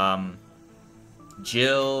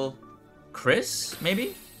 Jill, Chris,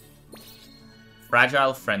 maybe?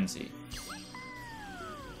 Fragile Frenzy.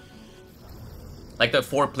 Like the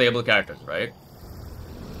 4 playable characters, right?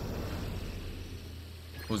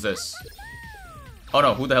 Who's this? Oh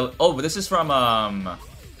no, who the hell? Oh, this is from,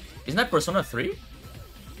 isn't that Persona 3?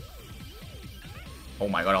 Oh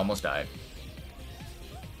my god, I almost died.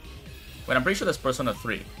 Wait, I'm pretty sure that's Persona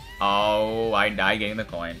 3. Oh, I died getting the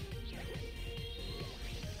coin.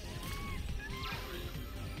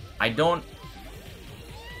 I'm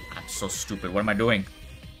so stupid. What am I doing?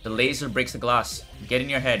 The laser breaks the glass. Get in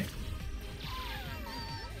your head.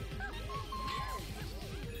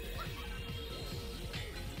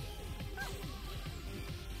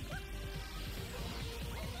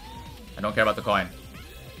 I don't care about the coin.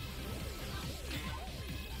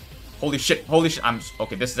 Holy shit,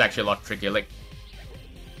 okay, this is actually a lot trickier. Like,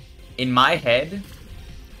 in my head,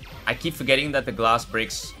 I keep forgetting that the glass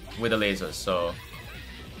breaks with the lasers, so...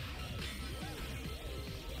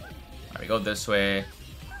 Alright, we go this way.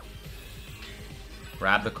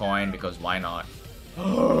 Grab the coin, because why not?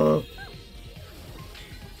 Oh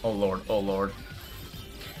lord, oh lord.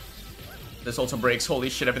 This also breaks, holy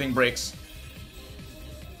shit, everything breaks.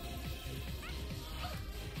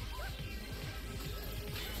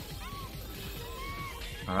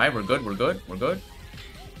 Alright, we're good, we're good, we're good.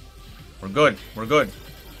 We're good, we're good.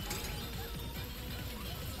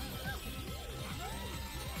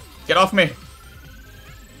 Get off me!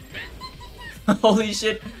 Holy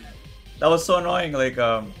shit! That was so annoying, like,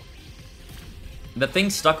 the thing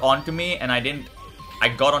stuck onto me and I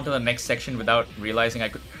got onto the next section without realizing I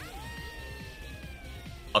could...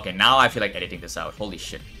 Okay, now I feel like editing this out, holy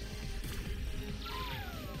shit.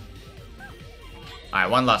 Alright,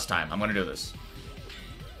 one last time, I'm gonna do this.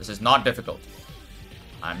 This is not difficult.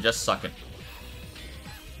 I'm just sucking.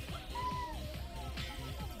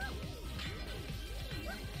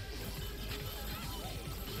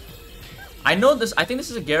 I know this. I think this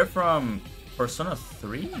is a gear from Persona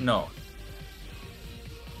 3? No.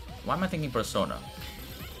 Why am I thinking Persona?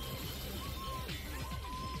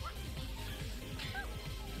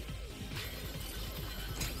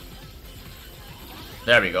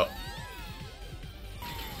 There we go.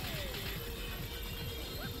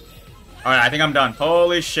 Alright, I think I'm done.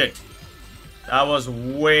 Holy shit. That was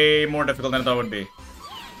way more difficult than I thought it would be.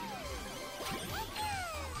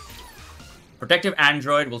 Protective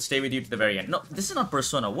android will stay with you to the very end. No, this is not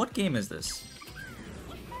Persona. What game is this?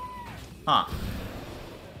 Huh.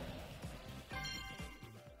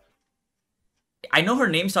 I know her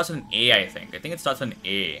name starts with an A, I think. I think it starts with an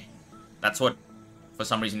A. That's what, for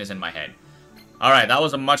some reason, is in my head. Alright, that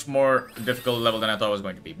was a much more difficult level than I thought it was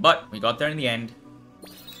going to be. But, we got there in the end.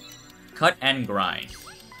 Cut and grind.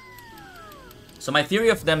 So my theory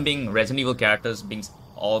of them being Resident Evil characters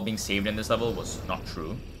all being saved in this level was not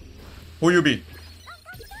true. Who you be?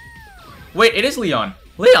 Wait, it is Leon.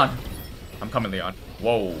 Leon! I'm coming, Leon.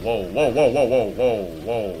 Whoa, whoa, whoa, whoa, whoa, whoa, whoa,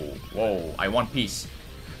 whoa, whoa. I want peace.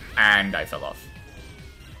 And I fell off.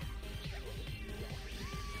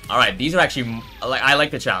 Alright, these are actually... I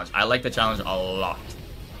like the challenge. I like the challenge a lot.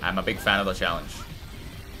 I'm a big fan of the challenge.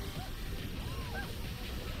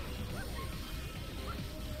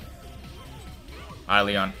 Alright,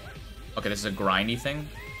 Leon. Okay, this is a grindy thing.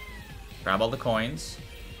 Grab all the coins.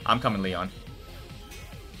 I'm coming, Leon.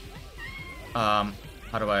 How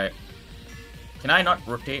do I... Can I not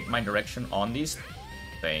rotate my direction on these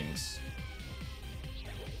things?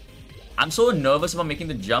 I'm so nervous about making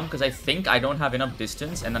the jump because I think I don't have enough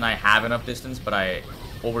distance, and then I have enough distance, but I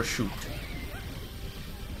overshoot.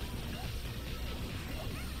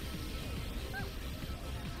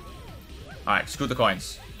 Alright, screw the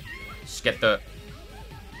coins. Just get the...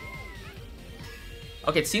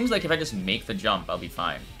 Okay, it seems like if I just make the jump, I'll be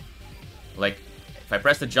fine. Like, if I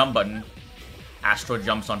press the jump button, Astro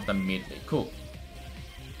jumps onto them immediately. Cool.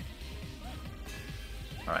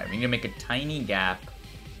 Alright, we need to make a tiny gap.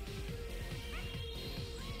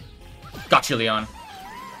 Gotcha, Leon.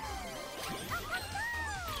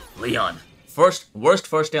 Leon. Worst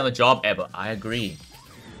first day on the job ever. I agree.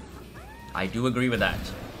 I do agree with that.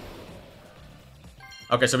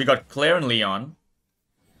 Okay, so we got Claire and Leon.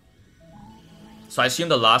 So I assume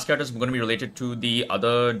the last character is going to be related to the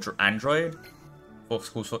other android. Who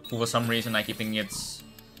for some reason I keep thinking it's...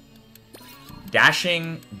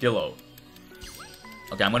 Dashing Dillo.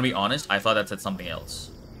 Okay, I'm going to be honest. I thought that said something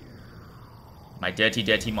else. My dirty,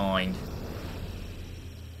 dirty mind. Alright, we need to make a tiny gap. Gotcha, Leon. Okay, so we got Claire and Leon. So I assume the last character is going to be related to the other android. For some reason I keep thinking it's... Dashing Dillo. Okay, I'm going to be honest. I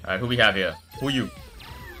thought that said something else. Alright, who we have here? Who you?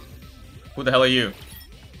 Who the hell are you?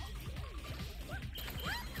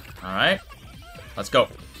 Alright. Let's go.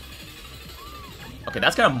 Okay,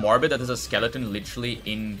 that's kind of morbid that there's a skeleton literally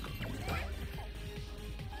in...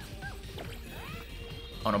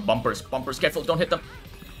 Oh no, bumpers. Bumpers, careful, don't hit them.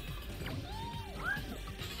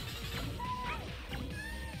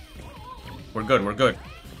 We're good, we're good.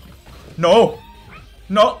 No!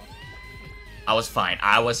 No! I was fine.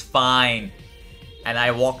 I was fine. And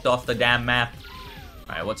I walked off the damn map.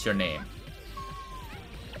 Alright, what's your name?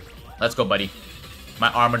 Let's go, buddy.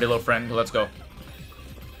 My armadillo friend, let's go.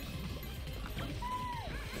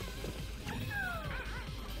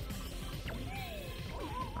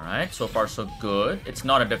 Alright, so far so good. It's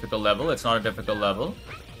not a difficult level. It's not a difficult level.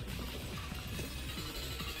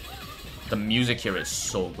 The music here is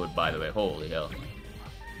so good, by the way. Holy hell.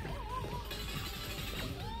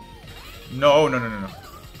 No, no, no, no, no.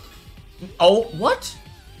 Oh, what?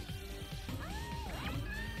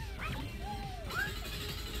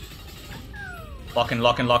 Lock in,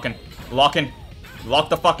 lock in, lock in. Lock in. Lock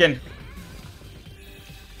the fuck in.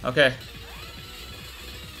 Okay.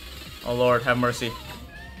 Oh Lord, have mercy.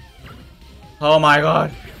 Oh my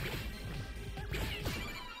god.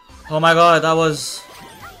 Oh my god, that was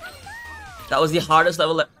the hardest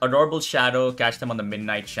level. Adorable Shadow, catch them on the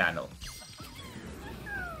Midnight Channel.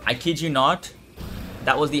 I kid you not,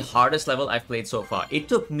 that was the hardest level I've played so far. It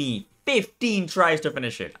took me 15 tries to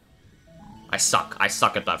finish it. I suck at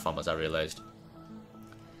platformers, I realized.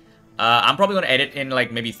 I'm probably gonna edit in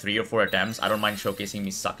like maybe 3 or 4 attempts. I don't mind showcasing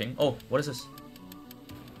me sucking. Oh, what is this?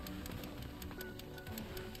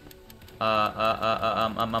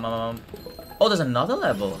 Oh, there's another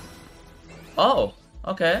level. Oh,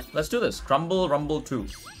 okay. Let's do this. Crumble Rumble 2.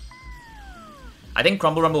 I think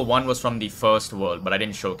Crumble Rumble 1 was from the first world, but I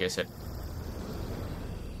didn't showcase it.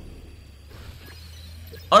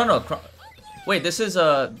 Oh, no, no. Wait, this is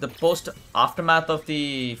the post-aftermath of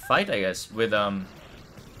the fight, I guess, with,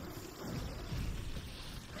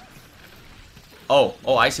 Oh,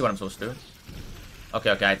 I see what I'm supposed to do.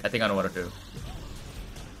 Okay, I think I know what to do.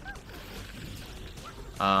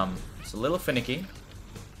 It's a little finicky.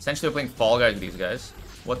 Essentially, we're playing Fall Guys with these guys.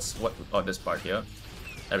 Oh, this part here.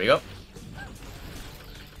 There we go.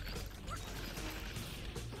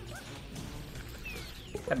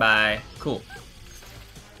 Bye-bye. Cool.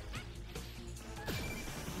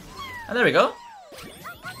 And there we go.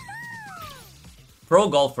 Pro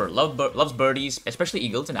golfer. Loves birdies, especially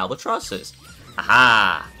eagles and albatrosses.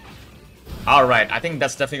 Aha! Alright, I think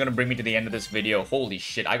that's definitely gonna bring me to the end of this video. Holy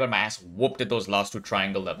shit, I got my ass whooped at those last 2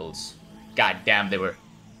 triangle levels. God damn,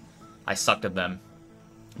 I sucked at them.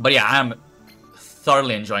 But yeah, I'm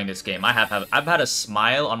thoroughly enjoying this game. I've had a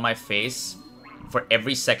smile on my face for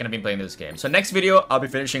every second I've been playing this game. So next video, I'll be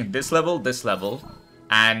finishing this level,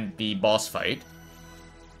 and the boss fight.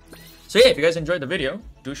 So yeah, if you guys enjoyed the video,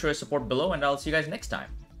 do show your support below, and I'll see you guys next time.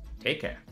 Take care.